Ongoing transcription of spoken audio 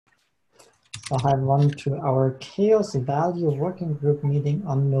Hi everyone to our CHAOSS Value Working Group meeting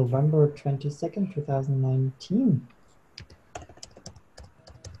on November 22nd, 2019.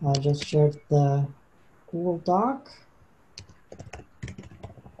 I just shared the Google Doc.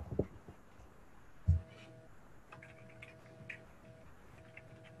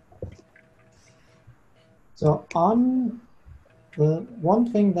 So on the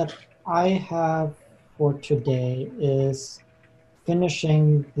one thing that I have for today is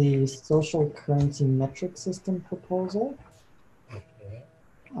finishing the social currency metric system proposal. Okay.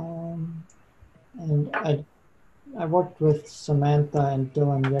 And I worked with Samantha and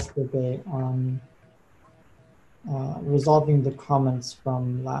Dylan yesterday on resolving the comments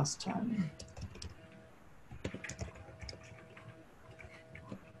from last time.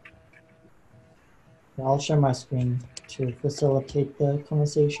 I'll share my screen to facilitate the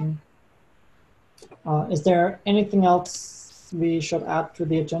conversation. Is there anything else we should add to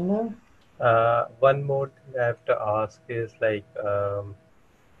the agenda? One more thing I have to ask is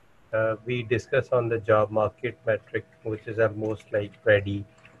we discuss on the job market metric, which is almost like ready.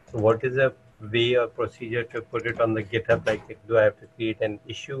 So what is a way or procedure to put it on the GitHub? Like, do I have to create an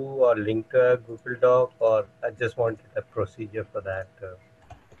issue or link to a Google Doc, or I just wanted a procedure for that?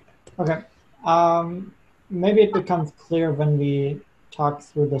 Okay. Maybe it becomes clear when we talk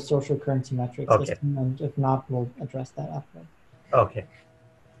through the social currency metric Okay. system, and if not, we'll address that after. Okay.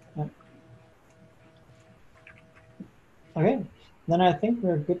 Yeah. Okay, then I think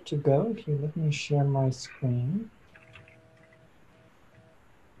we're good to go. Okay, let me share my screen.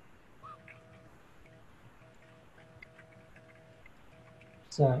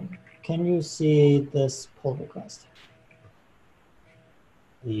 So, can you see this pull request?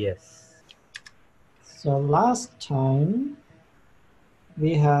 Yes. So last time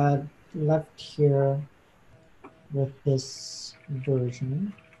we had left here with this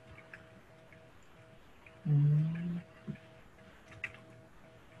version.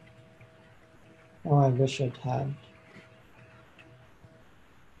 Oh, I wish it had.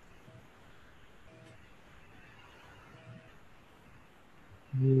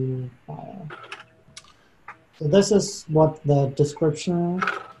 View file. So this is what the description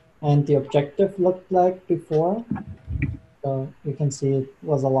and the objective looked like before. So you can see it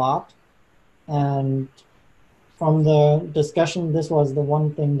was a lot. And from the discussion, this was the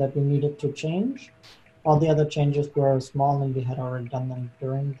one thing that we needed to change. All the other changes were small and we had already done them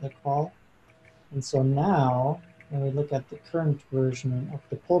during the call. And so now, when we look at the current version of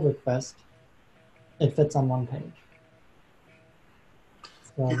the pull request, it fits on one page.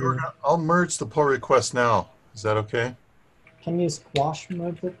 So I'll merge the pull request now. Is that okay? Can you squash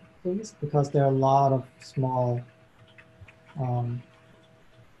merge it, please? Because there are a lot of small items.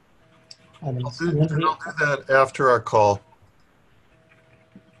 I'll do that after our call.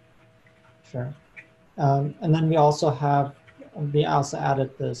 Sure. And then we also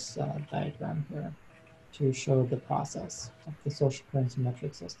added this diagram here to show the process of the social currency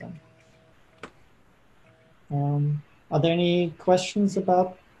metric system. Are there any questions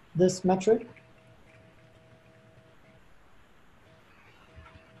about this metric?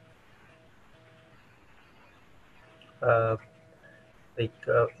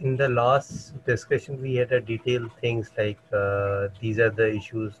 In the last discussion, we had a detailed things like these are the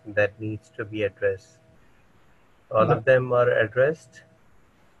issues that needs to be addressed. All of them are addressed?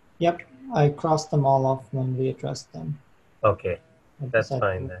 Yep, I crossed them all off when we addressed them. Okay, that's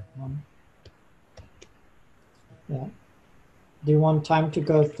fine then. Yeah. Do you want time to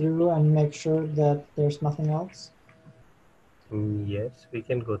go through and make sure that there's nothing else? Yes, we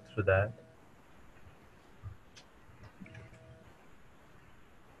can go through that.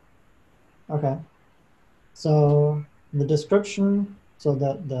 Okay. So the description, so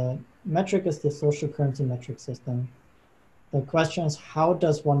the metric is the social currency metric system. The question is, how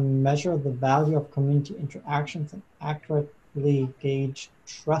does one measure the value of community interactions and accurately gauge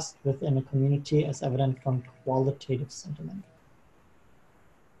trust within a community as evident from qualitative sentiment?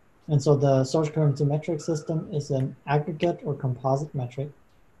 And so the social currency metric system is an aggregate or composite metric.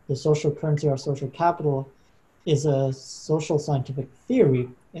 The social currency or social capital is a social scientific theory.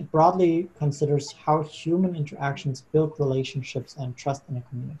 It broadly considers how human interactions build relationships and trust in a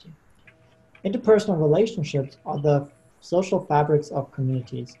community. Interpersonal relationships are the social fabrics of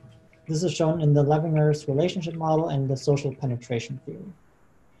communities. This is shown in the Levinger's relationship model and the social penetration theory.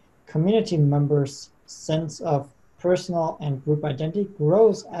 Community members' sense of personal and group identity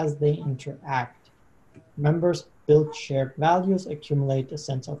grows as they interact. Members build shared values, accumulate a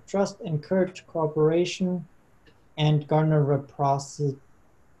sense of trust, encourage cooperation, and garner reciprocity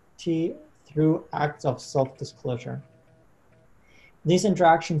through acts of self-disclosure. These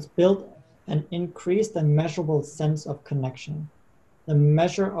interactions build an increased and measurable sense of connection. The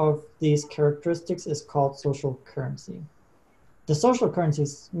measure of these characteristics is called social currency. The social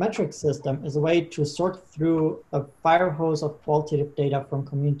currencies metric system is a way to sort through a fire hose of qualitative data from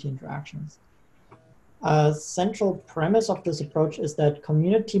community interactions. A central premise of this approach is that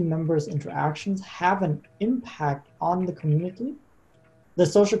community members' interactions have an impact on the community. The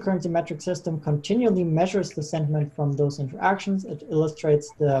social currency metric system continually measures the sentiment from those interactions. It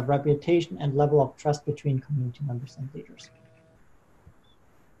illustrates the reputation and level of trust between community members and leaders.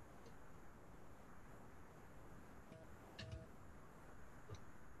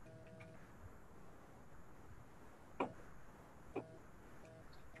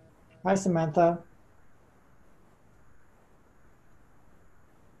 Hi, Samantha.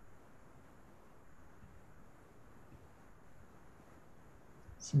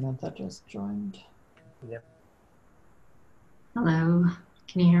 Samantha just joined. Yep. Hello,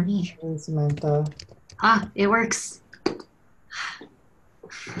 can you hear me? Hey, Samantha. Ah, it works.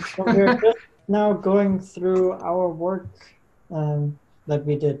 So we're just now going through our work that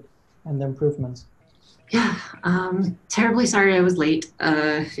we did and the improvements. Yeah, terribly sorry I was late.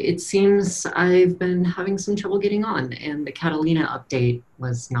 It seems I've been having some trouble getting on, and the Catalina update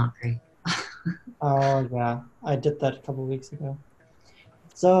was not great. Oh, yeah, I did that a couple weeks ago.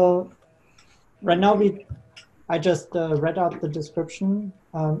 So right now I just read out the description.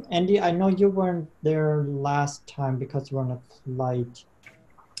 Andy, I know you weren't there last time because you were on a flight.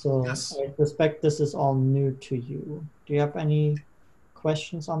 So Yes. I suspect this is all new to you. Do you have any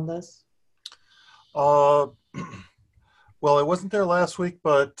questions on this? Well, I wasn't there last week,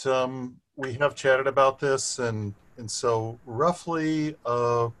 but we have chatted about this, and so roughly,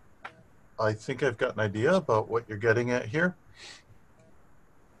 I think I've got an idea about what you're getting at here.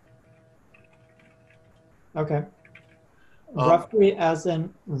 Okay. Roughly as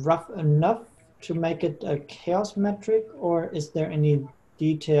in rough enough to make it a chaos metric, or is there any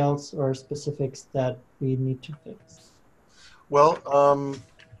details or specifics that we need to fix? Well,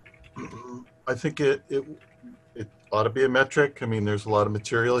 I think it ought to be a metric. I mean, there's a lot of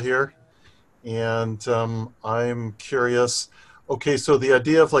material here, and I'm curious. Okay, so the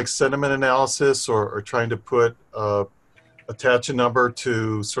idea of like sentiment analysis or trying to put attach a number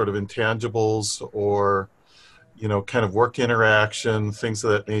to sort of intangibles or kind of work interaction, things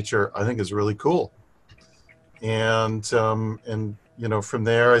of that nature, I think is really cool. And from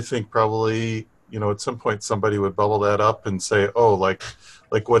there, I think probably at some point somebody would bubble that up and say, oh, like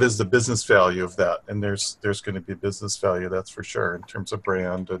what is the business value of that? And there's going to be business value, that's for sure, in terms of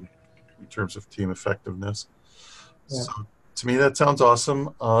brand and in terms of team effectiveness. Yeah. So to me, that sounds awesome.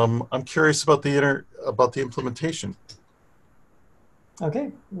 I'm curious about the implementation.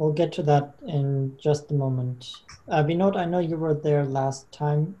 Okay, we'll get to that in just a moment. Vinod, I know you were there last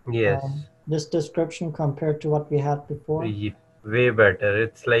time. Yes. This description compared to what we had before? Way better.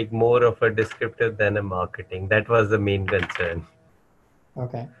 It's like more of a descriptive than a marketing. That was the main concern.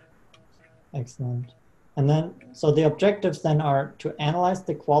 Okay, excellent. And then, so the objectives then are to analyze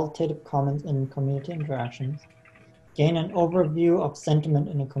the qualitative comments in community interactions, gain an overview of sentiment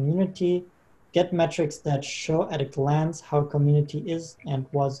in a community, get metrics that show at a glance how community is and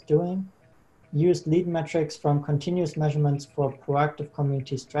was doing, use lead metrics from continuous measurements for proactive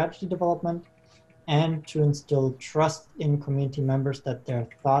community strategy development, and to instill trust in community members that their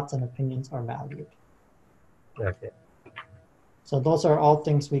thoughts and opinions are valued. Okay. So those are all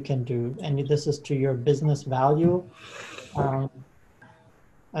things we can do. And this is to your business value.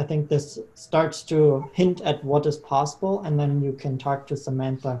 I think this starts to hint at what is possible, and then you can talk to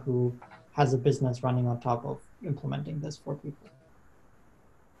Samantha, who has a business running on top of implementing this for people.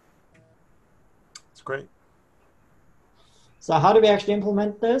 It's great. So how do we actually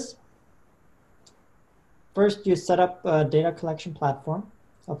implement this? First, you set up a data collection platform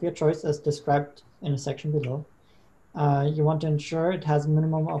of your choice as described in a section below. You want to ensure it has a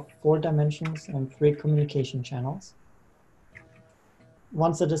minimum of 4 dimensions and 3 communication channels.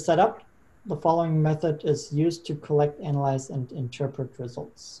 Once it is set up, the following method is used to collect, analyze, and interpret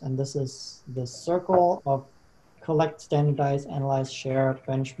results. And this is the circle of collect, standardize, analyze, share,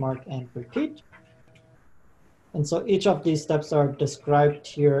 benchmark, and repeat. And so each of these steps are described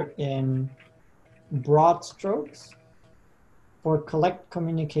here in broad strokes. For collect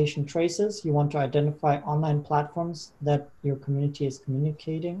communication traces, you want to identify online platforms that your community is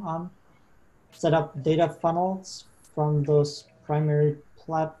communicating on. Set up data funnels from those primary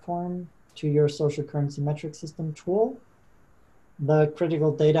platform to your social currency metric system tool. The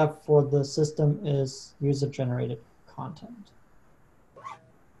critical data for the system is user-generated content.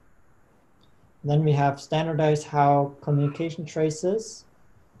 Then we have standardize how communication traces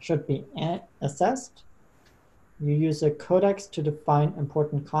should be assessed. You use a codex to define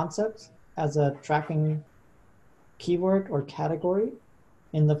important concepts as a tracking keyword or category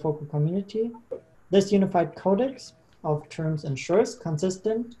in the focal community. This unified codex of terms ensures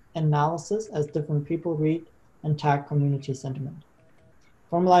consistent analysis as different people read and tag community sentiment.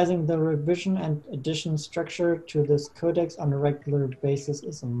 Formalizing the revision and addition structure to this codex on a regular basis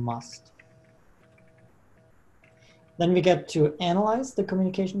is a must. Then we get to analyze the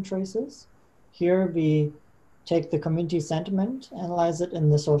communication traces. Here we take the community sentiment, analyze it in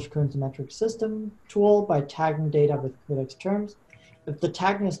the social currency metric system tool by tagging data with codex terms. If the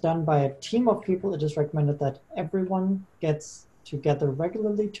tagging is done by a team of people, it is recommended that everyone gets together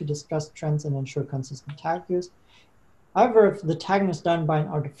regularly to discuss trends and ensure consistent tag use. However, if the tagging is done by an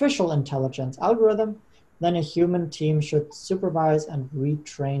artificial intelligence algorithm, then a human team should supervise and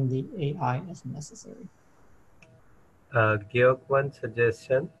retrain the AI as necessary. Georg, one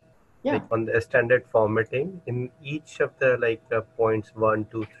suggestion, Yeah. like on the standard formatting, in each of the points 1,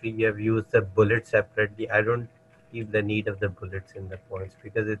 2, 3, you have used the bullets separately. I don't feel the need of the bullets in the points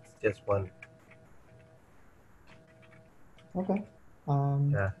because it's just one. Okay.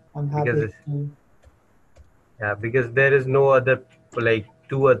 Yeah, I'm because happy to. yeah, because there is no other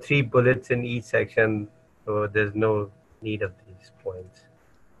 2 or 3 bullets in each section, so there's no need of these points.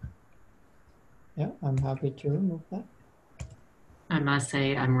 Yeah, I'm happy to remove that. I must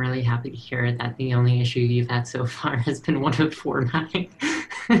say, I'm really happy to hear that the only issue you've had so far has been one of formatting.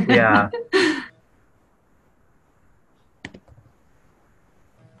 Yeah.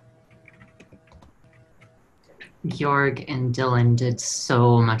 Georg and Dylan did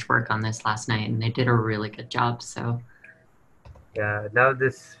so much work on this last night, and they did a really good job. So Yeah, now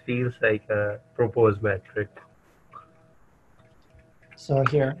this feels like a proposed metric. So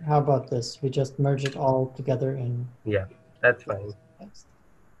here, how about this? We just merge it all together in. Yeah, that's fine. Text.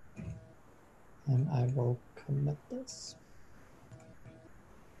 And I will commit this.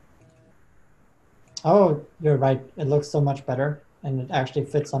 Oh, you're right. It looks so much better. And it actually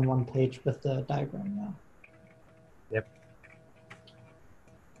fits on one page with the diagram now. Yep.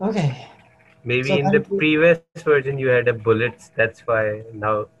 Okay. Maybe So in the previous version you had a bullets. That's why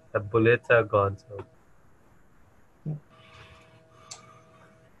now the bullets are gone. So. Yeah.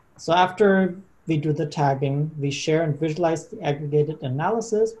 So after we do the tagging, we share and visualize the aggregated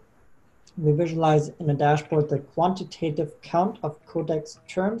analysis. We visualize in a dashboard the quantitative count of codex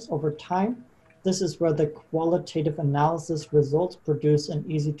terms over time. This is where the qualitative analysis results produce an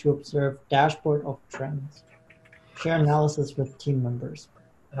easy-to-observe dashboard of trends. Share analysis with team members.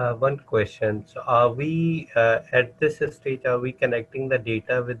 One question. So are we, at this stage, are we connecting the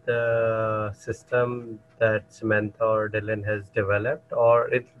data with the system that Samantha or Dylan has developed? Or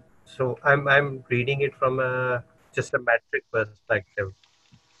it? So I'm reading it from just a metric perspective.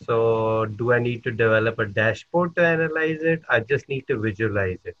 So do I need to develop a dashboard to analyze it? I just need to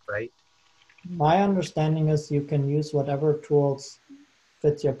visualize it, right? My understanding is you can use whatever tools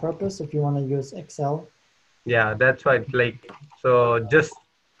fits your purpose. If you want to use Excel. Yeah, that's right. So just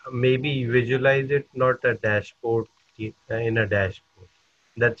maybe visualize it, not a dashboard in a dashboard.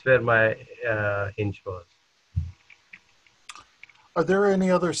 That's where my hinge was. Are there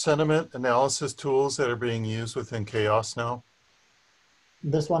any other sentiment analysis tools that are being used within CHAOSS now?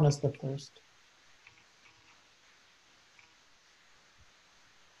 This one is the first.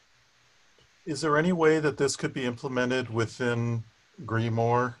 Is there any way that this could be implemented within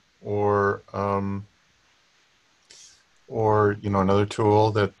Grimoire or another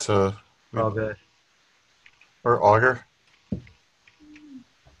tool that Augur. or Augur?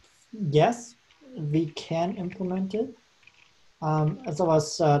 Yes, we can implement it. As I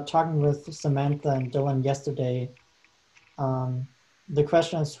was talking with Samantha and Dylan yesterday, the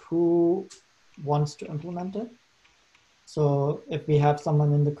question is who wants to implement it. So if we have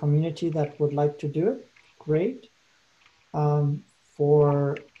someone in the community that would like to do it, great.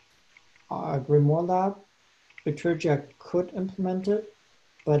 For Grimoire Lab, Bitergia could implement it,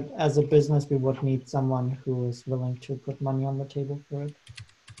 but as a business, we would need someone who is willing to put money on the table for it.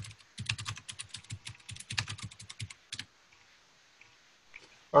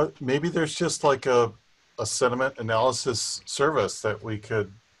 Maybe there's just like a sentiment analysis service that we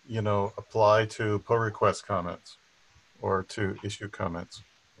could, apply to pull request comments or to issue comments.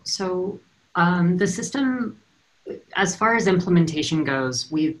 So the system, as far as implementation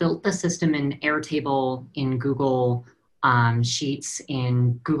goes, we've built the system in Airtable, in Google Sheets,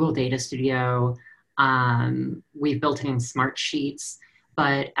 in Google Data Studio. We've built it in Smart Sheets.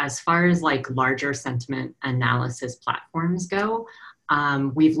 But as far as larger sentiment analysis platforms go,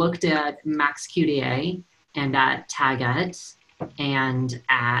 we've looked at MaxQDA and at Taget and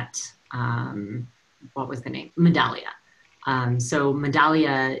at, what was the name? Medallia. So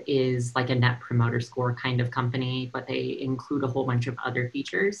Medallia is like a net promoter score kind of company, but they include a whole bunch of other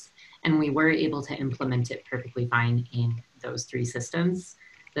features. And we were able to implement it perfectly fine in those three systems.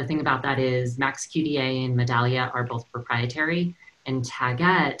 The thing about that is MaxQDA and Medallia are both proprietary, and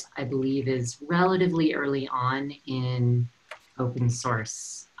Taget, I believe, is relatively early on in open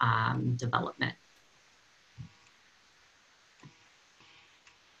source development.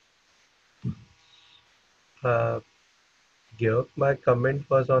 Georg, my comment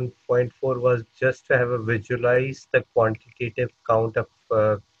was on point 4 was just to have a visualize the quantitative count of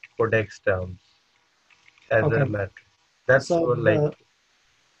codex terms as a Okay, metric. That's so like,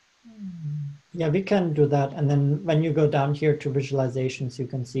 yeah, we can do that. And then when you go down here to visualizations, you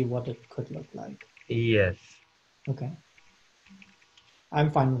can see what it could look like. yes. Okay.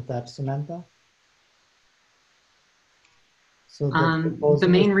 I'm fine with that, Samantha. So the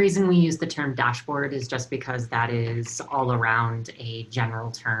main reason we use the term dashboard is just because that is all around a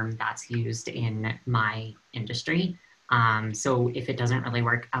general term that's used in my industry. So if it doesn't really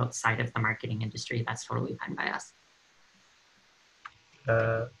work outside of the marketing industry, that's totally fine by us.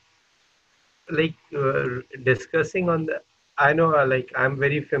 Discussing on the, I know like I'm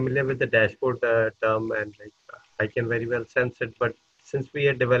very familiar with the dashboard term, and like I can very well sense it, but since we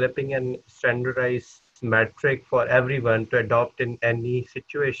are developing an standardized metric for everyone to adopt in any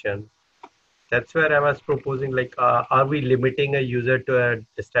situation, that's where I was proposing, like, are we limiting a user to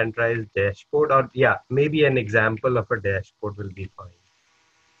a standardized dashboard? Or yeah, maybe an example of a dashboard will be fine.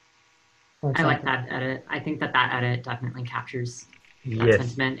 I like that edit. I think that that edit definitely captures that Yes.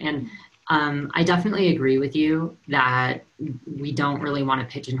 sentiment. And I definitely agree with you that we don't really want to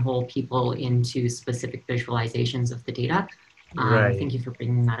pigeonhole people into specific visualizations of the data. Right. Thank you for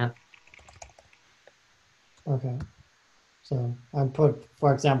bringing that up. Okay. So I put,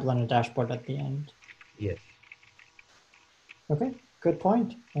 for example, on a dashboard at the end. Yes. Okay, good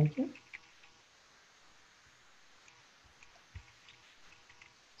point. Thank you.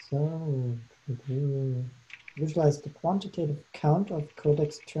 So visualize the quantitative count of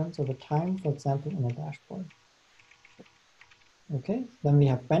codex terms over time, for example, in a dashboard. Okay, then we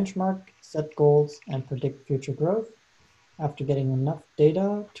have benchmark, set goals, and predict future growth. After getting enough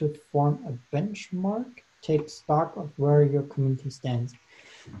data to form a benchmark, take stock of where your community stands.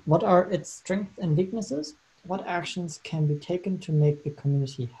 What are its strengths and weaknesses? What actions can be taken to make the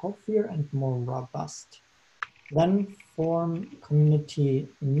community healthier and more robust? Then form community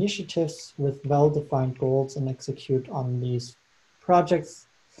initiatives with well-defined goals and execute on these projects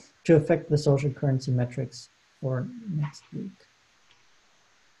to affect the social currency metrics for next week.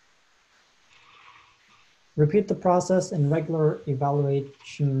 Repeat the process in regular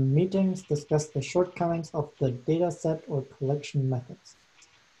evaluation meetings. Discuss the shortcomings of the data set or collection methods.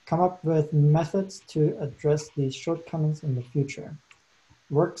 Come up with methods to address these shortcomings in the future.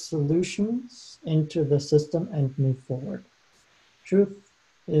 Work solutions into the system and move forward. Truth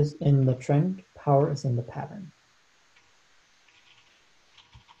is in the trend, power is in the pattern.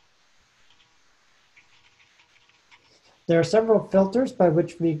 There are several filters by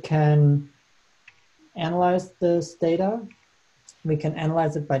which we can analyze this data. We can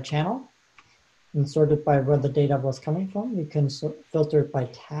analyze it by channel and sort it by where the data was coming from. We can filter it by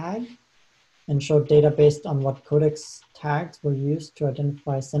tag and show data based on what codex tags were used to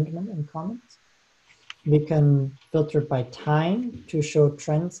identify sentiment and comments. We can filter it by time to show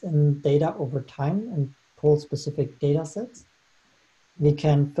trends in data over time and pull specific data sets. We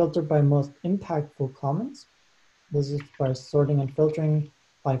can filter by most impactful comments. This is by sorting and filtering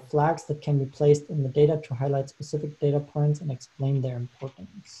by flags that can be placed in the data to highlight specific data points and explain their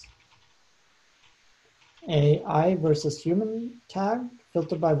importance. AI versus human tag,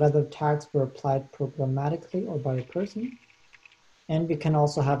 filter by whether tags were applied programmatically or by a person. And we can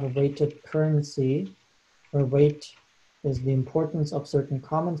also have a weighted currency, where weight is the importance of certain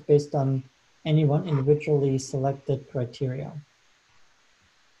comments based on any one individually selected criteria.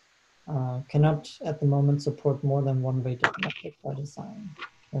 Cannot at the moment support more than one weighted metric by design.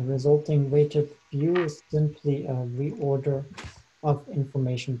 The resulting weighted view is simply a reorder of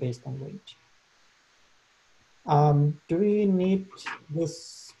information based on weight. Do we need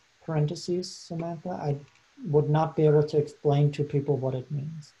this parentheses, Samantha? I would not be able to explain to people what it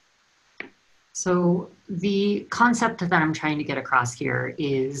means. So the concept that I'm trying to get across here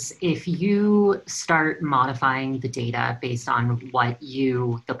is if you start modifying the data based on what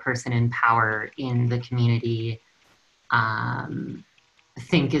you, the person in power in the community,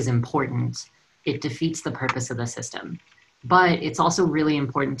 think is important, it defeats the purpose of the system. But it's also really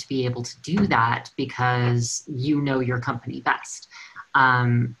important to be able to do that because you know your company best.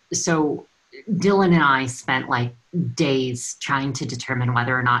 So Dylan and I spent like days trying to determine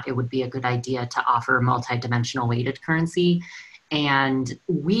whether or not it would be a good idea to offer multi-dimensional weighted currency. And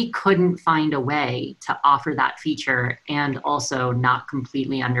we couldn't find a way to offer that feature and also not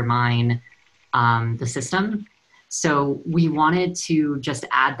completely undermine the system. So we wanted to just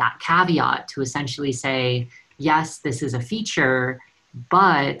add that caveat to essentially say, yes, this is a feature,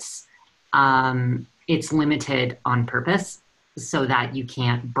 but it's limited on purpose so that you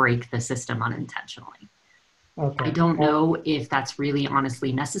can't break the system unintentionally. Okay. I don't know if that's really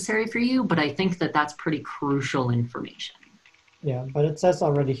honestly necessary for you, but I think that that's pretty crucial information. Yeah, but it says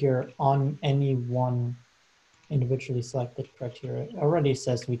already here on any one individually selected criteria. It already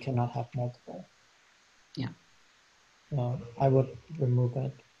says we cannot have multiple. Yeah. I would remove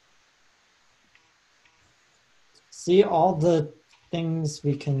it. See all the things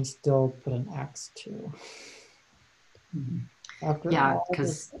we can still put an X to. After Yeah, all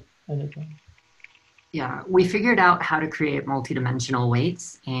because anything. Yeah, we figured out how to create multidimensional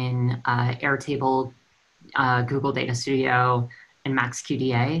weights in Airtable, Google Data Studio, and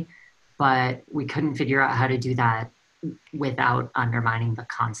MaxQDA, but we couldn't figure out how to do that without undermining the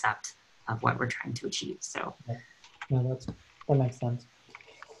concept of what we're trying to achieve. So, No, that makes sense.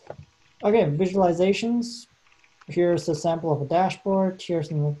 Okay, visualizations. Here's a sample of a dashboard.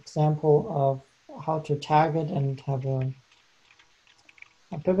 Here's an example of how to tag it and have a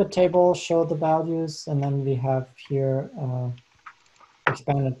pivot table, show the values, and then we have here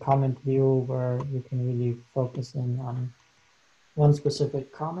expanded comment view where you can really focus in on one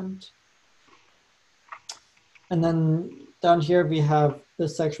specific comment. And then down here we have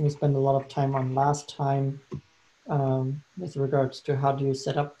this section we spent a lot of time on last time with regards to how do you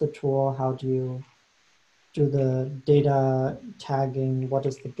set up the tool, how do you do the data tagging, what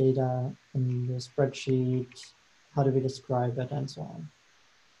is the data in the spreadsheet, how do we describe it, and so on.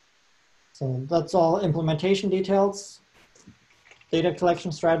 So that's all implementation details. Data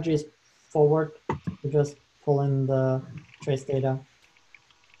collection strategy is forward. You just pull in the trace data.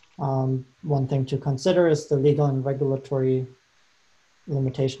 One thing to consider is the legal and regulatory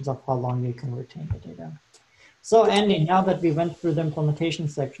limitations of how long you can retain the data. So Andy, now that we went through the implementation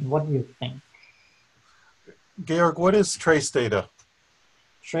section, what do you think? Georg, what is trace data?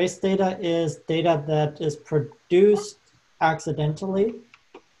 Trace data is data that is produced accidentally,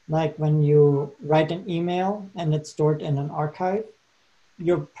 like when you write an email and it's stored in an archive.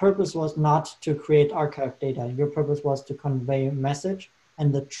 Your purpose was not to create archive data. Your purpose was to convey a message,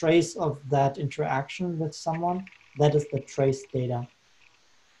 and the trace of that interaction with someone, that is the trace data.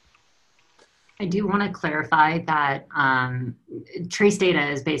 I do want to clarify that trace data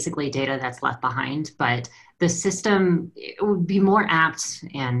is basically data that's left behind, but the system, it would be more apt,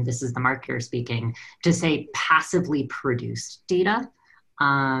 and this is the marketer speaking, to say passively produced data.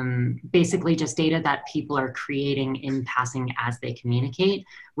 Basically just data that people are creating in passing as they communicate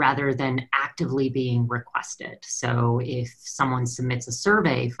rather than actively being requested. So if someone submits a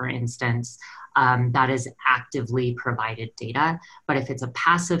survey, for instance, that is actively provided data. But if it's a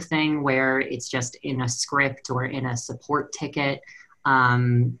passive thing where it's just in a script or in a support ticket,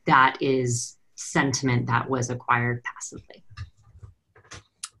 that is sentiment that was acquired passively.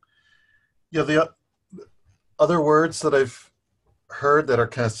 Yeah, the other words that I've heard that are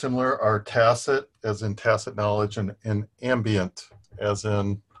kind of similar are tacit, as in tacit knowledge, and ambient, as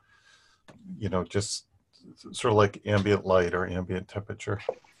in, you know, just sort of like ambient light or ambient temperature.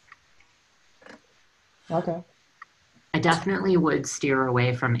 Okay. I definitely would steer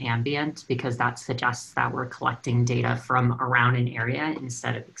away from ambient because that suggests that we're collecting data from around an area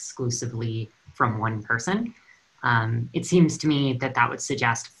instead of exclusively from one person. It seems to me that that would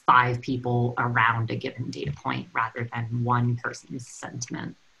suggest 5 people around a given data point rather than one person's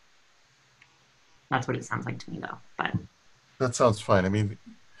sentiment. That's what it sounds like to me, though. But that sounds fine. I mean,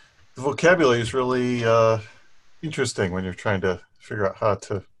 the vocabulary is really interesting when you're trying to figure out how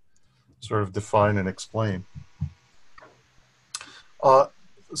to sort of define and explain.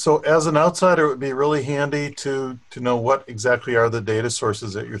 So as an outsider, it would be really handy to know what exactly are the data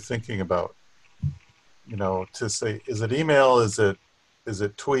sources that you're thinking about. You know, to say, is it email? Is it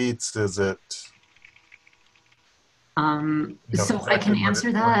tweets? Is it? so I can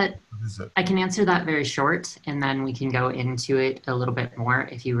answer that. I can answer that very short, and then we can go into it a little bit more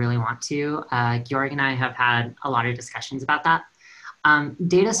if you really want to. Georg and I have had a lot of discussions about that.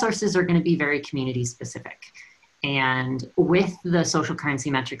 Data sources are going to be very community specific. And with the social currency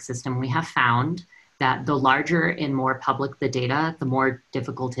metric system, we have found that the larger and more public the data, the more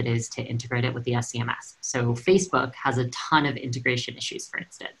difficult it is to integrate it with the SCMS. So Facebook has a ton of integration issues, for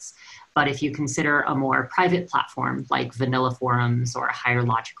instance. But if you consider a more private platform like vanilla forums or a higher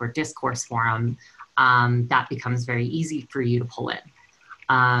logic or discourse forum, that becomes very easy for you to pull in.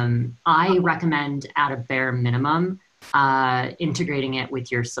 I recommend at a bare minimum, integrating it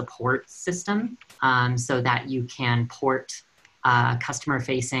with your support system so that you can port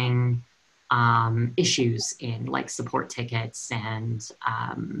customer-facing issues in like support tickets and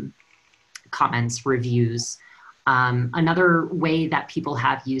comments, reviews. Another way that people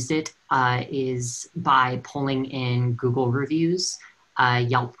have used it is by pulling in Google reviews,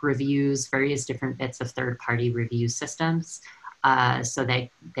 Yelp reviews, various different bits of third-party review systems. So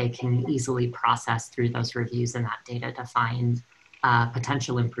they can easily process through those reviews and that data to find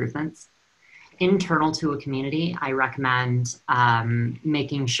potential improvements. Internal to a community, I recommend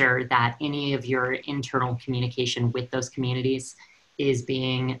making sure that any of your internal communication with those communities is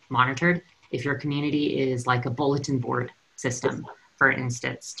being monitored. If your community is like a bulletin board system, for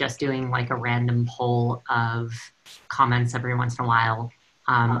instance, just doing like a random poll of comments every once in a while,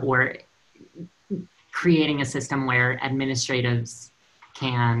 or creating a system where administrators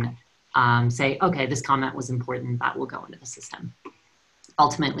can say, okay, this comment was important, that will go into the system.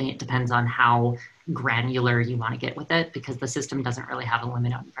 Ultimately, it depends on how granular you want to get with it because the system doesn't really have a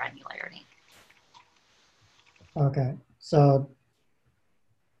limit on granularity. Okay, so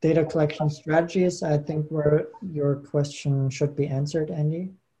data collection strategies, I think where your question should be answered,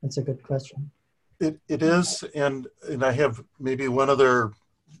 Andy. It's a good question. It is, and I have maybe one other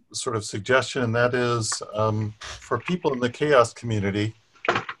sort of suggestion, and that is for people in the CHAOSS community,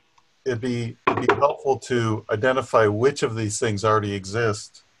 it'd be helpful to identify which of these things already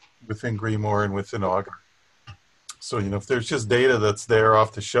exist within Grimoire and within Augur. So, you know, if there's just data that's there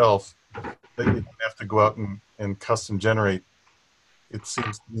off the shelf that you don't have to go out and custom generate, it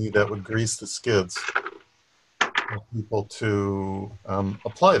seems to me that would grease the skids for people to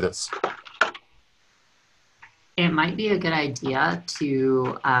apply this. It might be a good idea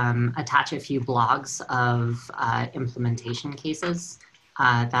to attach a few blogs of implementation cases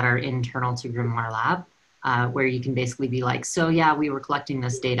that are internal to Grimoire Lab, where you can basically be like, so yeah, we were collecting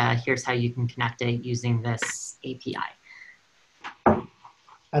this data, here's how you can connect it using this API.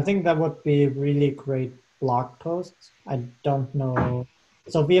 I think that would be really great blog posts. I don't know.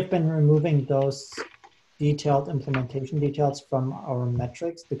 So we have been removing those detailed implementation details from our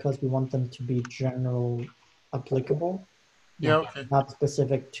metrics because we want them to be general applicable. Yeah, okay. Not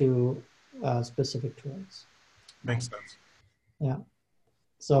specific to specific tools. Makes sense. Yeah.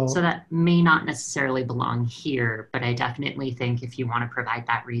 So that may not necessarily belong here, but I definitely think if you want to provide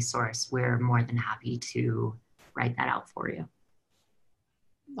that resource, we're more than happy to write that out for you.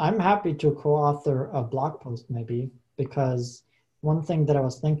 I'm happy to co-author a blog post maybe, because one thing that I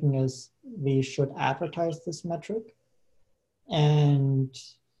was thinking is we should advertise this metric, and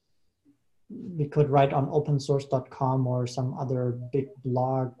we could write on opensource.com or some other big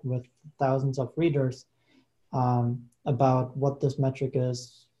blog with thousands of readers about what this metric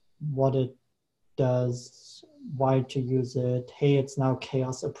is, what it does, why to use it. Hey, it's now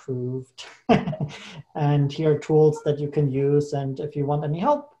CHAOSS approved. And here are tools that you can use. And if you want any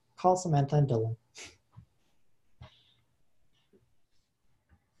help, call Samantha and Dylan.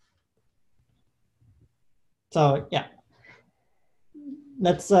 So yeah,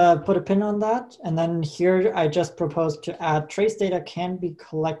 let's put a pin on that. And then here I just propose to add trace data can be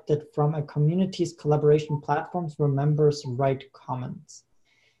collected from a community's collaboration platforms where members write comments,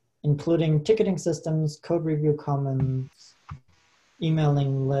 including ticketing systems, code review comments,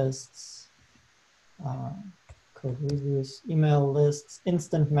 emailing lists, code reviews, email lists,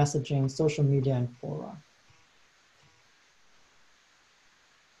 instant messaging, social media, and fora.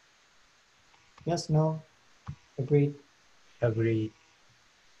 Yes, no, agreed? Agreed.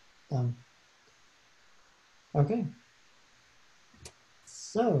 Done. Okay.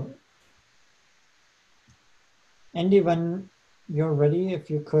 So, Andy, when you're ready, if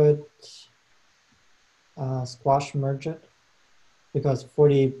you could squash merge it, because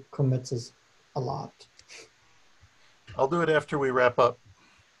 40 commits is a lot. I'll do it after we wrap up.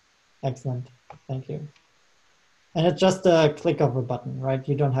 Excellent. Thank you. And it's just a click of a button, right?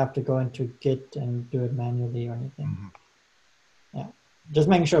 You don't have to go into Git and do it manually or anything. Mm-hmm. Yeah, just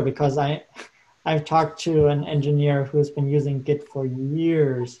making sure, because I've talked to an engineer who's been using Git for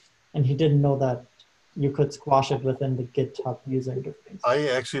years, and he didn't know that you could squash it within the GitHub user interface. I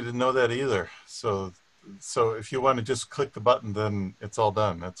actually didn't know that either. So if you want to just click the button, then it's all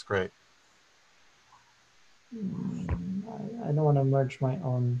done. That's great. I don't want to merge my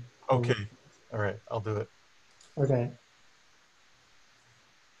own. Okay. All right, I'll do it. Okay.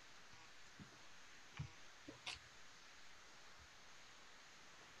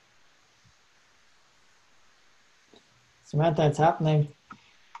 Samantha, it's happening.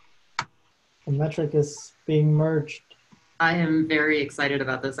 The metric is being merged. I am very excited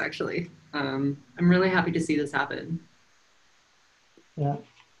about this, actually. I'm really happy to see this happen. Yeah.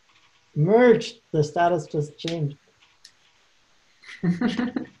 Merged. The status just changed.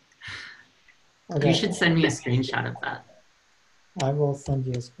 Okay. You should send me a screenshot of that. I will send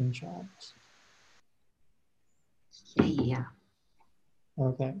you a screenshot. Yeah.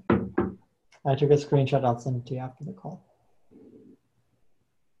 Okay. I took a screenshot. I'll send it to you after the call.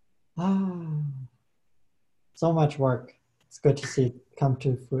 Ah, so much work. It's good to see it come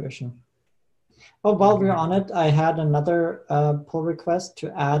to fruition. Oh, while we're on it, I had another pull request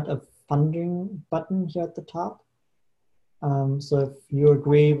to add a funding button here at the top. So if you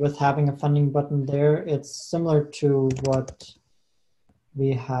agree with having a funding button there, it's similar to what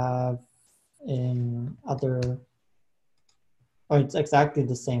we have in other, or it's exactly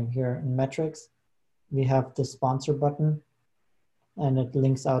the same here in metrics. We have the sponsor button and it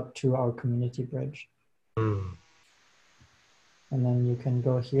links out to our community bridge. Hmm. And then you can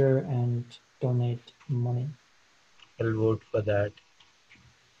go here and donate money. I'll vote for that.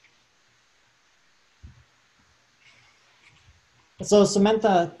 So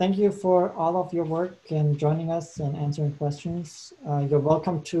Samantha, thank you for all of your work and joining us and answering questions. You're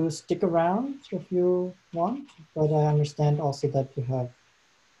welcome to stick around if you want, but I understand also that you have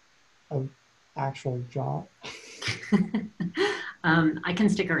an actual job. I can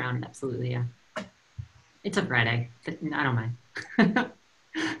stick around, absolutely, yeah. It's a Friday, but I don't mind.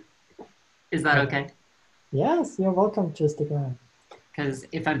 Is that okay? Yes, you're welcome to stick around. Because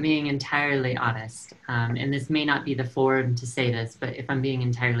if I'm being entirely honest, and this may not be the forum to say this, but if I'm being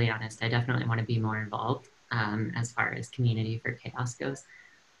entirely honest, I definitely want to be more involved as far as community for CHAOSS goes.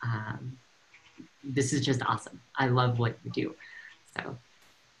 This is just awesome. I love what you do. So,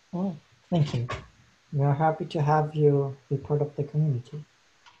 Oh, thank you. We are happy to have you be part of the community.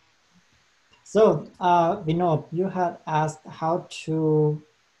 So, Vinod, you had asked how to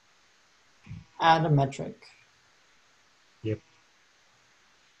add a metric. Yep.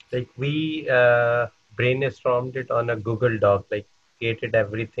 Like we brainstormed it on a Google Doc, like created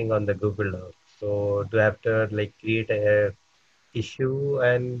everything on the Google Doc. So do I have to like create a issue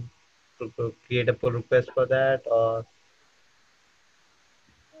and create a pull request for that, or?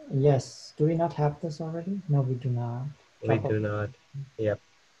 Yes, do we not have this already? No, we do not. We do not. Yep.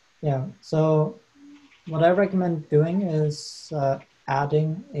 Yeah, so what I recommend doing is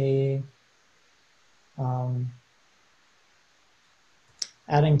adding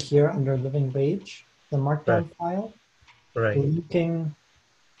here under living wage, the markdown Right. file, Right. linking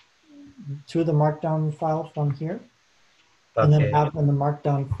to the markdown file from here, and then Okay. have in the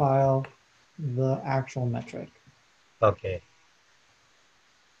markdown file the actual metric. Okay.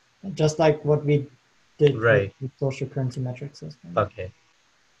 Just like what we did with Right. the social currency metric system. Okay.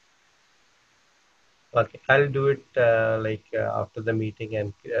 Okay. I'll do it after the meeting,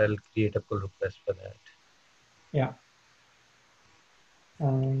 and I'll create a pull request for that. Yeah.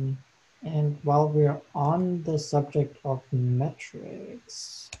 And while we're on the subject of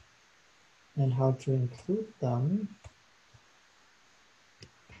metrics and how to include them,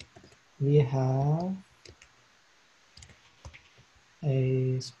 we have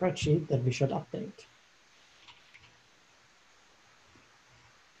a spreadsheet that we should update.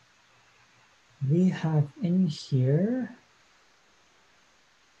 We have in here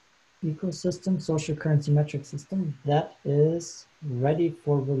ecosystem social currency metric system that is ready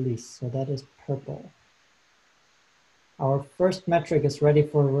for release. So that is purple. Our first metric is ready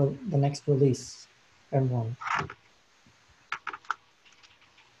for the next release. Everyone,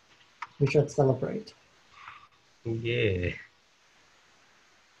 we should celebrate. Yeah.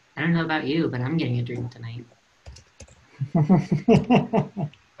 I don't know about you, but I'm getting a drink tonight.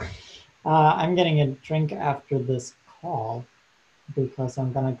 I'm getting a drink after this call because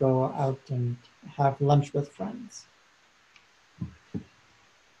I'm gonna go out and have lunch with friends.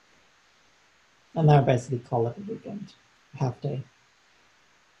 And I basically call it a weekend, half day.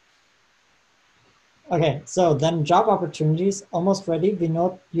 Okay, so then job opportunities, almost ready. We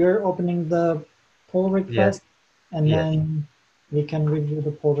know you're opening the pull request, and Yes. then we can review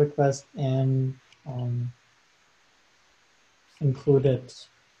the pull request and include it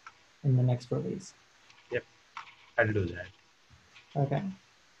in the next release. Yep. I'll do that. Okay.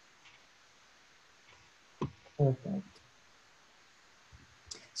 Perfect.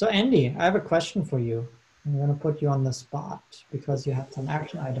 So Andy, I have a question for you. I'm going to put you on the spot because you have some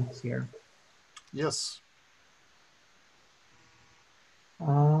action items here. Yes.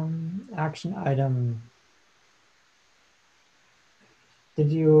 Action item.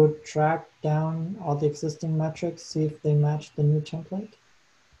 Did you track down all the existing metrics, see if they match the new template?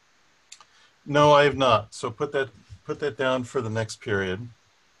 No, I have not. So put that down for the next period.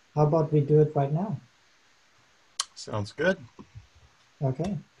 How about we do it right now? Sounds good.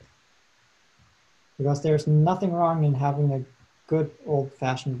 Okay. Because there's nothing wrong in having a good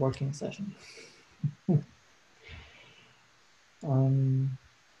old-fashioned working session.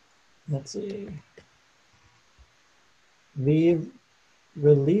 Let's see. We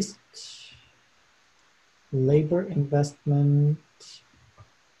released labor investment,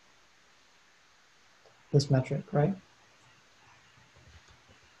 this metric, right?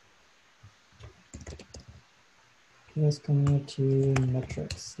 Here's community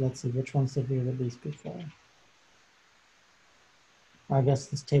metrics. Let's see, which ones did we release before? I guess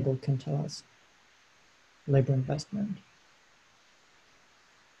this table can tell us. Labor investment.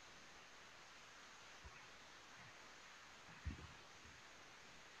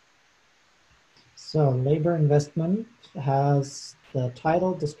 So labor investment has the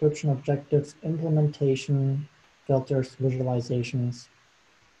title, description, objectives, implementation, filters, visualizations,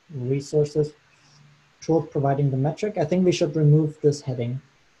 resources, tools providing the metric. I think we should remove this heading.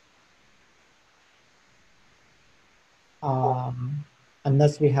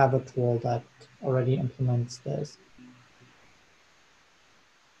 Unless we have a tool that already implements this.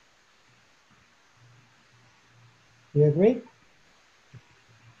 You agree?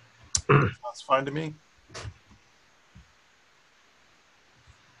 Sounds fine to me.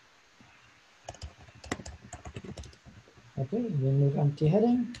 Okay, remove empty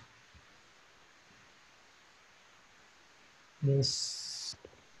heading. This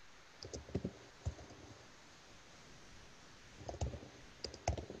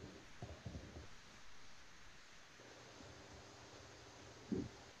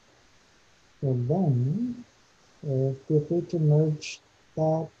so then feel free to merge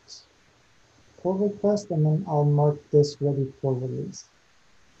that pull request, and then I'll mark this ready for release.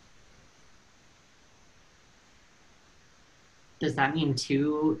 Does that mean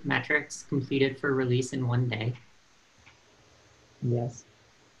 2 metrics completed for release in one day? Yes.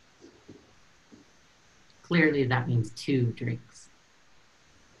 Clearly that means 2 drinks.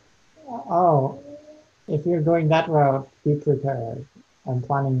 Oh, if you're going that route, be prepared. I'm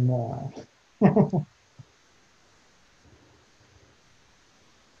planning more.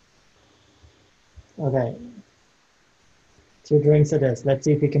 Okay. 2 drinks it is. Let's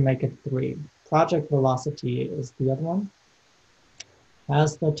see if we can make it 3. Project velocity is the other one.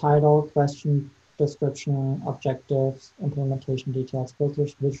 Has the title, question, description, objectives, implementation details,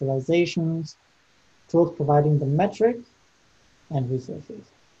 filters, visualizations, tools providing the metric, and resources.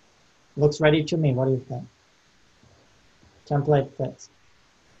 Looks ready to me. What do you think? Template fits.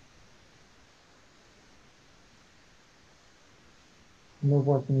 No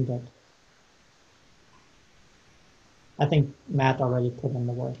work needed. I think Matt already put in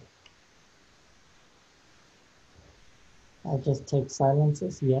the work. I just take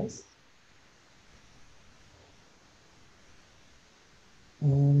silences, yes.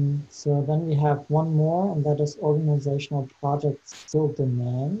 And so then we have one more, and that is organizational project skill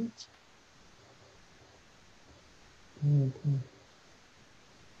demand. Okay.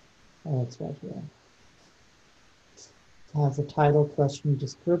 Oh, it's right here. It has a title, question,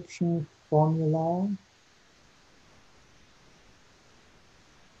 description, formula.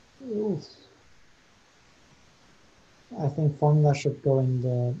 Oof. I think formula should go in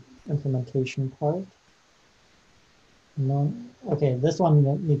the implementation part. No, okay, this one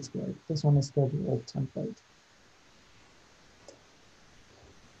needs work. This one is still the old template.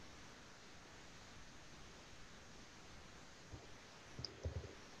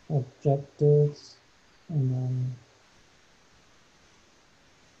 Objectives, and then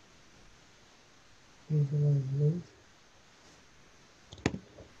visualization.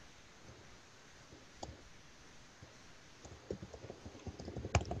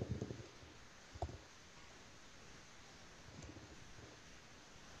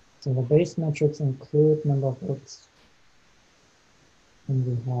 So the base metrics include number of votes, and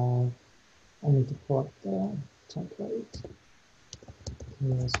we have, I need to pull up the template.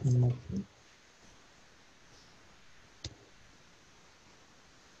 Here's the metric.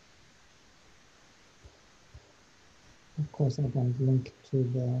 Of course, I can link to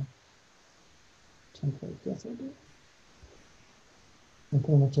the template. Yes, I do.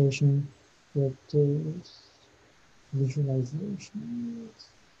 Implementation, filters, visualizations.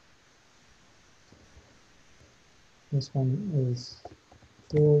 This one is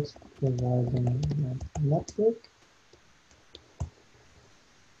field deriving metric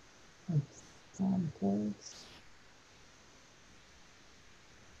examples.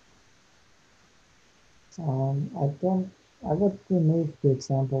 I would remove the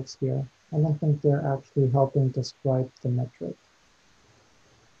examples here. I don't think they're actually helping describe the metric.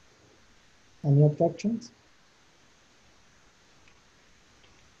 Any objections?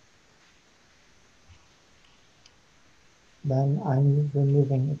 Then I'm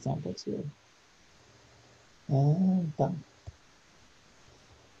removing examples here. And done.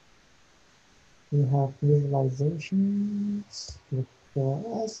 We have visualizations with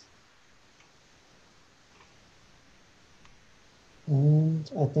 4S.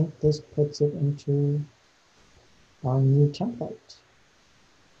 And I think this puts it into our new template.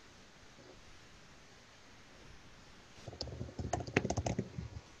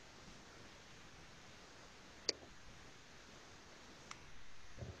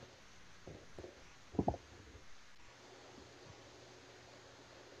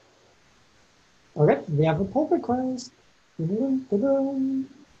 Okay, we have a pull request.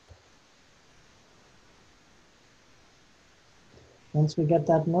 Once we get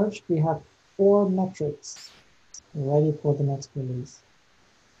that merged, we have 4 metrics ready for the next release.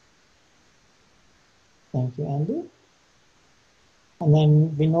 Thank you, Andy. And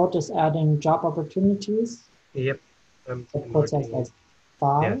then we notice adding job opportunities. Yep. That puts us at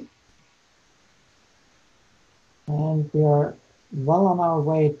 5. Yeah. And we are well on our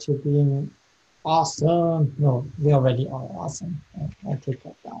way to being awesome. No, we already are awesome. I take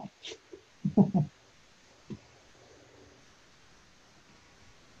that down.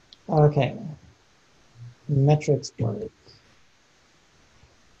 Okay. Metrics work.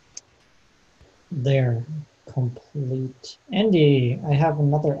 They're complete. Andy, I have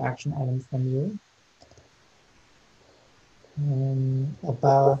another action item from you.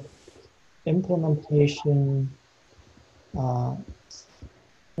 About implementation,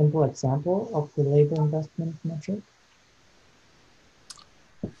 simple example of the labor investment metric.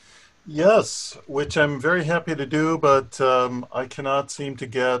 Yes, which I'm very happy to do, but I cannot seem to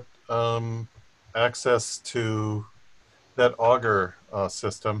get access to that auger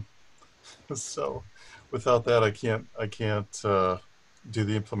system. So without that, I can't do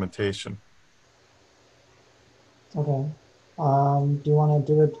the implementation. Okay. Do you want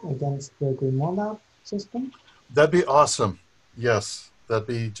to do it against the Grimoire Lab system? That'd be awesome. Yes, that'd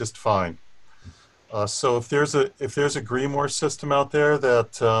be just fine. So if there's a Grimoire system out there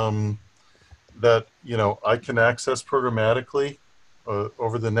that that I can access programmatically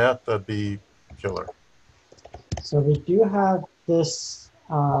over the net, that'd be killer. So we do have this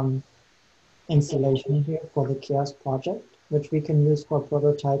installation here for the CHAOSS project, which we can use for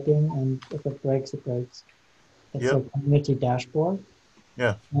prototyping, and if it breaks, it breaks. It's a community dashboard.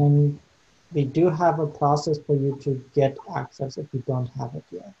 Yeah. And we do have a process for you to get access if you don't have it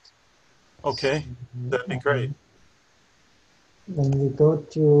yet. Okay, that'd be great. When we go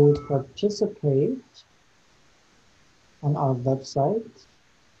to participate on our website,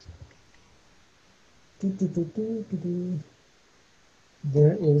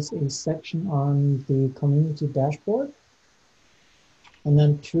 there is a section on the community dashboard. And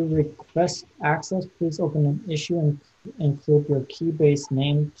then to request access, please open an issue and include your keybase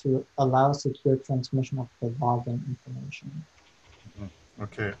name to allow secure transmission of the login information.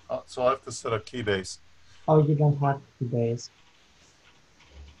 Okay, so I have to set up keybase. Oh, you don't have keybase.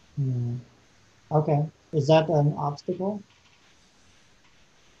 Okay, is that an obstacle?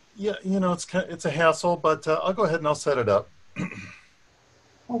 Yeah, it's a hassle, but I'll go ahead and I'll set it up.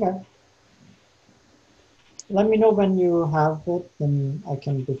 Okay. Let me know when you have it, then I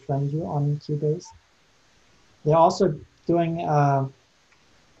can befriend you on Keybase. They're also doing a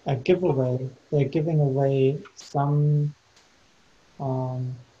giveaway. They're giving away some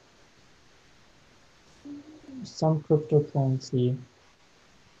cryptocurrency,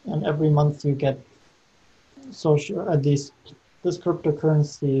 and every month you get social this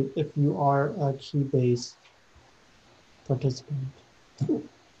cryptocurrency if you are a Keybase participant.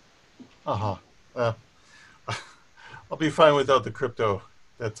 I'll be fine without the crypto.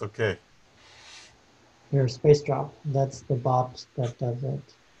 That's okay. Your Space Drop, that's the bot that does it.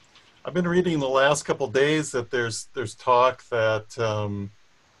 I've been reading the last couple of days that there's talk that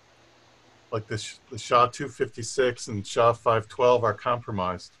like the SHA-256 and SHA-512 are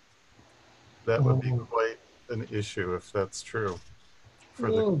compromised. That would be quite an issue if that's true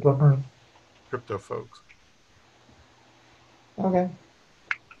for the crypto folks. Okay.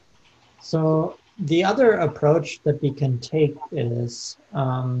 So the other approach that we can take is,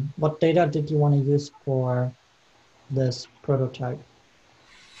 what data did you want to use for this prototype?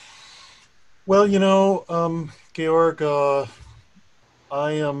 Well, Georg,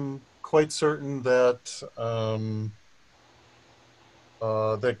 I am quite certain that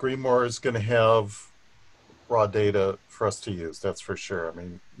that Greenmore is going to have raw data for us to use. That's for sure. I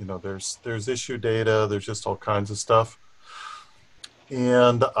mean, there's issue data. There's just all kinds of stuff,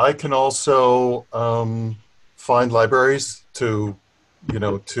 and I can also find libraries to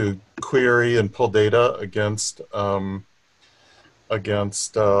query and pull data against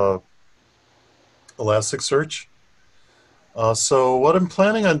Elasticsearch. So what I'm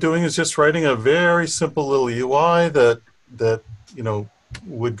planning on doing is just writing a very simple little UI that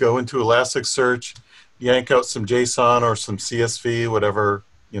would go into Elasticsearch, yank out some JSON or some CSV, whatever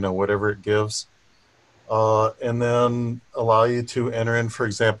it gives, and then allow you to enter in, for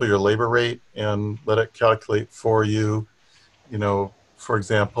example, your labor rate and let it calculate for you. For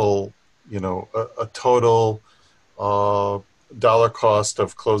example, a total uh, dollar cost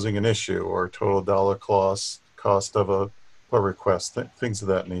of closing an issue or total dollar cost of a pull request, things of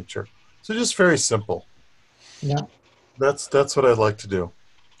that nature. So just very simple. Yeah. That's what I'd like to do,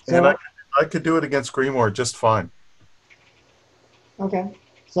 and So, I could do it against Greenmore just fine. okay.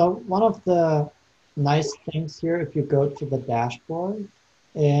 So one of the nice things here, if you go to the dashboard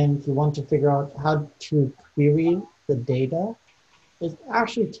and you want to figure out how to query the data, it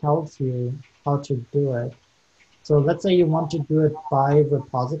actually tells you how to do it. So let's say you want to do it by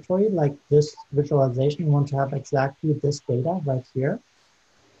repository, like this visualization, you want to have exactly this data right here.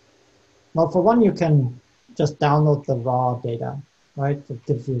 Well, for one, you can just download the raw data, right? It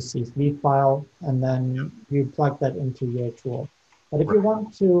gives you a CSV file, and then you plug that into your tool. But if you Right.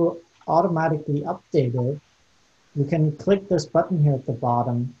 want to automatically update it, you can click this button here at the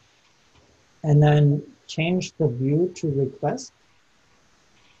bottom, and then change the view to request.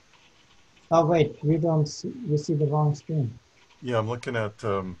 Oh, wait, you see the wrong screen. Yeah, I'm looking at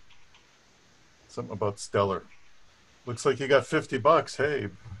something about Stellar. Looks like you got $50. Hey,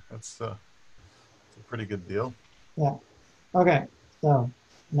 that's a pretty good deal. Yeah. Okay, so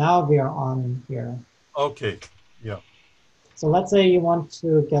now we are on here. Okay. Yeah. So let's say you want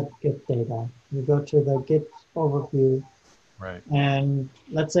to get Git data. You go to the Git overview, Right. and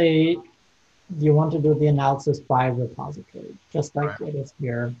let's say you want to do the analysis by repository, just like Right. it is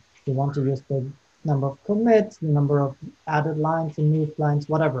here. You want to use the number of commits, the number of added lines, removed lines,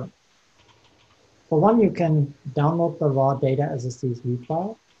 whatever. For one, you can download the raw data as a CSV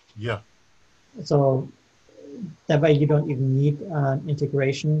file. Yeah. So that way you don't even need an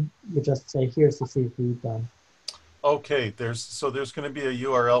integration. You just say, here's the CSV done. Okay. There's going to be a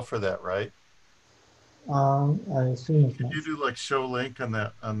URL for that, right? I assume it's Could you nice. do like show link on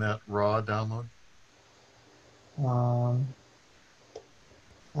that raw download? Um,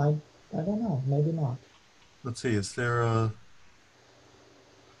 I don't know, maybe not. Let's see. Is there a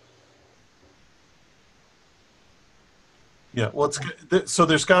Yeah, well, so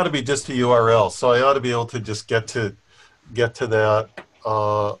there's got to be just a URL. So I ought to be able to just get to that.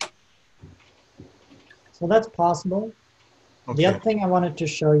 So that's possible. The Okay, other thing I wanted to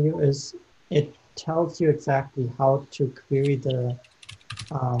show you is it tells you exactly how to query the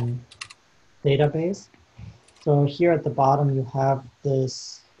database. So here at the bottom, you have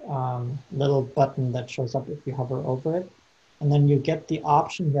this little button that shows up if you hover over it. And then you get the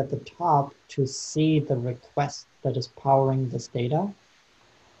option here at the top to see the request that is powering this data.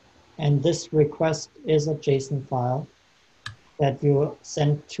 And this request is a JSON file that you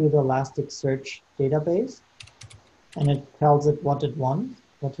send to the Elasticsearch database. And it tells it what you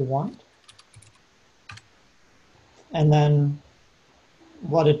want. And then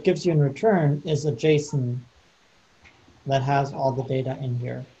what it gives you in return is a JSON that has all the data in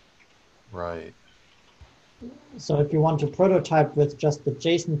here. right. So if you want to prototype with just the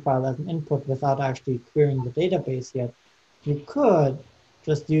JSON file as an input without actually querying the database yet, you could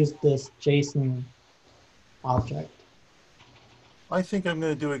just use this JSON object. I think I'm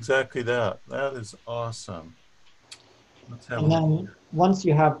going to do exactly that. That is awesome. Let's have a And look. then once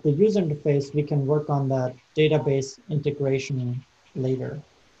you have the user interface, we can work on that database integration later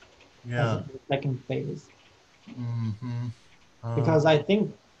as Yeah. a second phase. Mm-hmm. Because I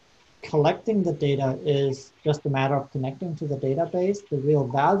think collecting the data is just a matter of connecting to the database. The real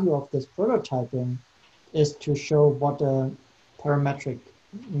value of this prototyping is to show what a parametric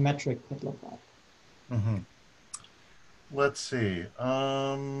metric could look like. Mm-hmm. Let's see.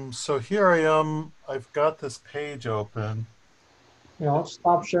 So here I am. I've got this page open. Here, I'll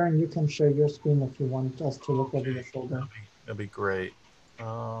stop sharing. You can share your screen if you want us to look over Okay, your shoulder. that'd be great.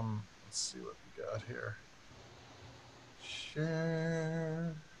 Let's see what we got here.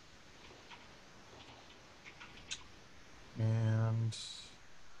 Share and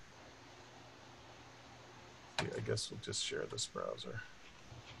see, I guess we'll just share this browser.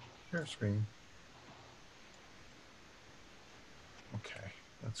 Share screen. Okay,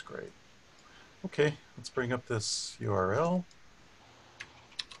 that's great. Okay, let's bring up this URL.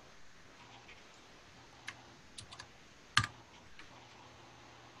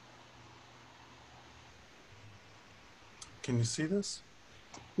 Can you see this?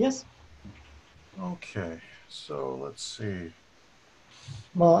 Yes. Okay, so let's see.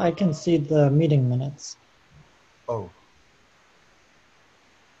 Well, I can see the meeting minutes. Oh.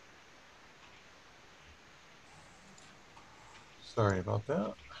 Sorry about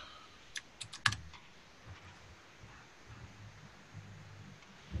that.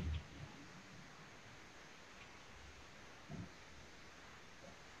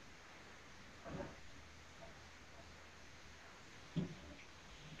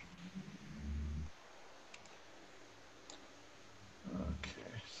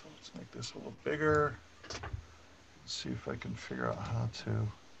 Okay, so let's make this a little bigger. See if I can figure out how to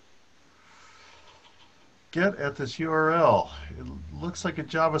get at this URL. It looks like a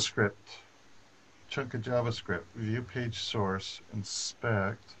JavaScript, chunk of JavaScript. View page source,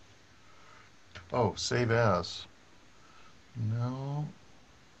 inspect. Oh, save as. No.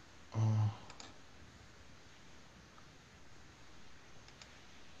 Oh.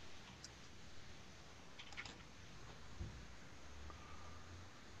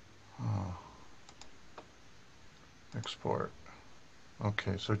 Oh. Export.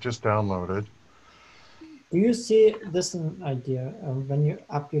 Okay, so just downloaded. Do you see this is an idea? When you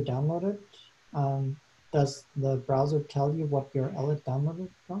after you download it, does the browser tell you what URL it downloaded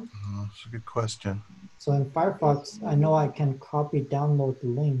from? That's a good question. So in Firefox, I know I can copy download the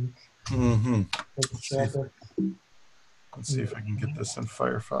link. Mm-hmm. Let's see if I can get this in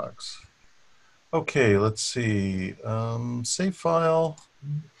Firefox. Okay, let's see. Save file.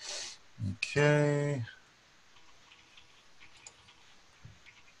 Okay.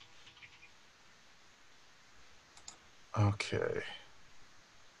 Okay.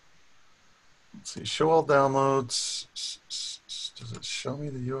 Let's see. Show all downloads. Does it show me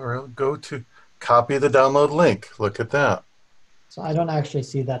the URL? Go to copy the download link. Look at that. So I don't actually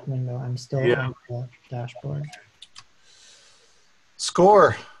see that window. I'm still on the dashboard.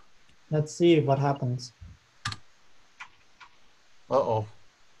 Score. Let's see what happens. Uh-oh.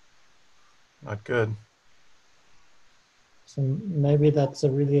 Not good. So maybe that's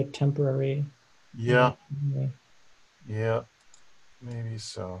a temporary. Yeah. Yeah. Maybe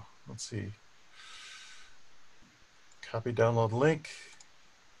so. Let's see. Copy download link.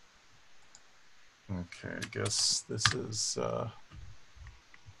 Okay, I guess this is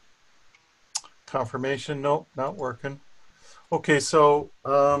confirmation. Nope, not working. Okay, so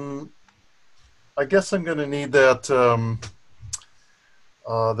I guess I'm going to need that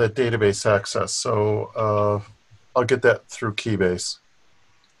that database access. So I'll get that through Keybase.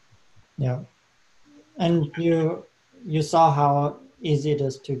 Yeah, and you saw how easy it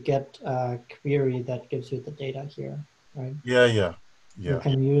is to get a query that gives you the data here, right? Yeah. You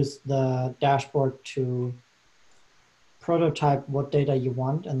can use the dashboard to prototype what data you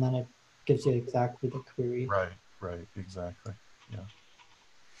want, and then it gives you exactly the query. Right, exactly. Yeah.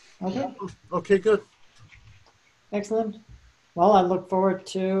 Okay. Okay, good. Excellent. Well, I look forward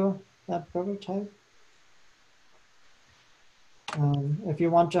to that prototype. If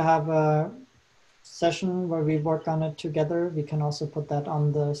you want to have a session where we work on it together, we can also put that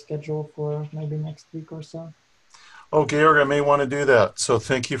on the schedule for maybe next week or so. Oh, Georg, I may want to do that. So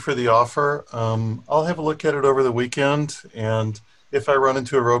thank you for the offer. I'll have a look at it over the weekend, and if I run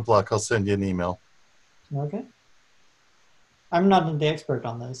into a roadblock, I'll send you an email. Okay. I'm not the expert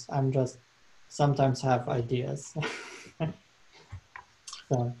on this. I'm just sometimes have ideas.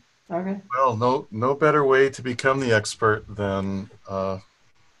 So, okay. Well, no better way to become the expert than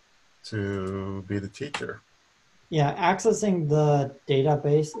to be the teacher. Yeah, accessing the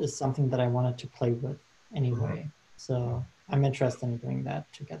database is something that I wanted to play with anyway. So I'm interested in doing that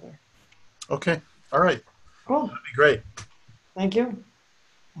together. Okay. All right. Cool. That'd be great. Thank you.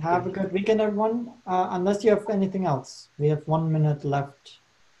 Have a good weekend, everyone. Unless you have anything else, we have 1 minute left.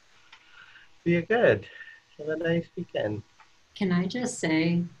 We are good. Have a nice weekend. Can I just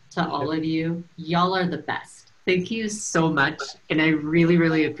say to all of you, y'all are the best. Thank you so much. And I really,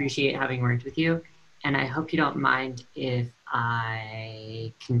 really appreciate having worked with you. And I hope you don't mind if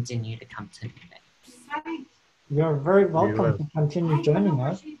I continue to come to meetings. You're very welcome to continue joining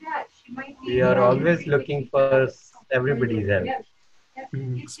us. We are always looking for everybody's help.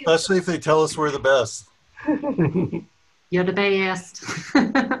 Especially if they tell us we're the best. You're the best.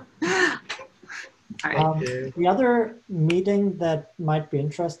 All right. The other meeting that might be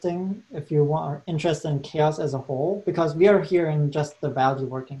interesting, if you are interested in CHAOSS as a whole, because we are here in just the value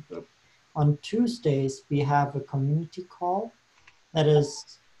working group. On Tuesdays, we have a community call that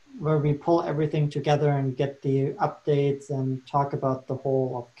is where we pull everything together and get the updates and talk about the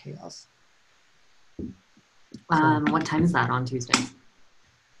whole of CHAOSS. What time is that on Tuesdays?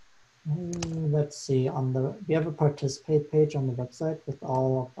 Let's see, we have a participate page on the website with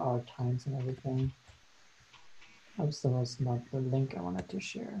all of our times and everything. Oops, that was not the link I wanted to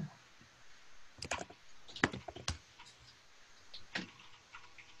share.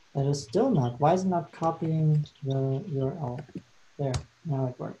 That is still not. Why is it not copying the URL? There, now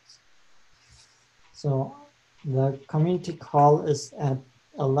it works. So the community call is at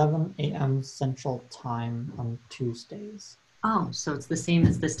 11 a.m. Central Time on Tuesdays. Oh, so it's the same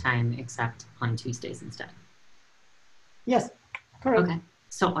as this time, except on Tuesdays instead. Yes, correct. Okay,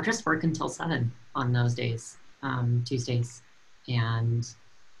 so I'll just work until 7 on those days, Tuesdays, and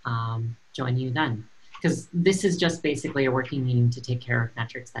join you then. Because this is just basically a working meeting to take care of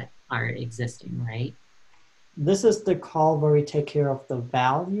metrics that are existing, right? This is the call where we take care of the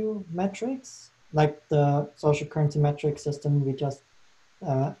value metrics, like the social currency metric system we just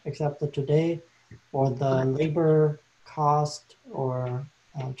accepted today, or the labor cost or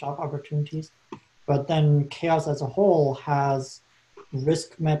job opportunities. But then CHAOSS as a whole has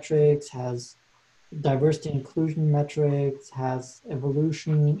risk metrics, has diversity inclusion metrics, has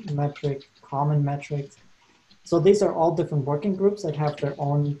evolution metric, common metrics. So these are all different working groups that have their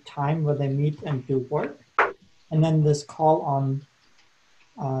own time where they meet and do work. And then this call on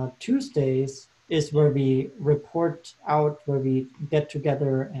Tuesdays is where we report out, where we get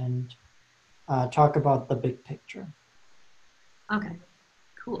together and talk about the big picture. Okay,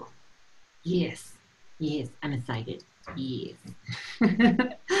 cool. Yes, yes, I'm excited. Yes. All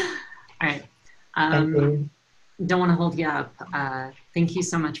right. Thank you. Don't want to hold you up. Thank you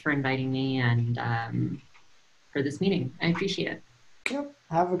so much for inviting me and for this meeting. I appreciate it. Yep.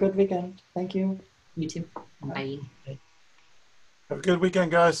 Have a good weekend. Thank you. You too. Bye. Have a good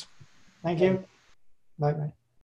weekend, guys. Thank you. Bye-bye.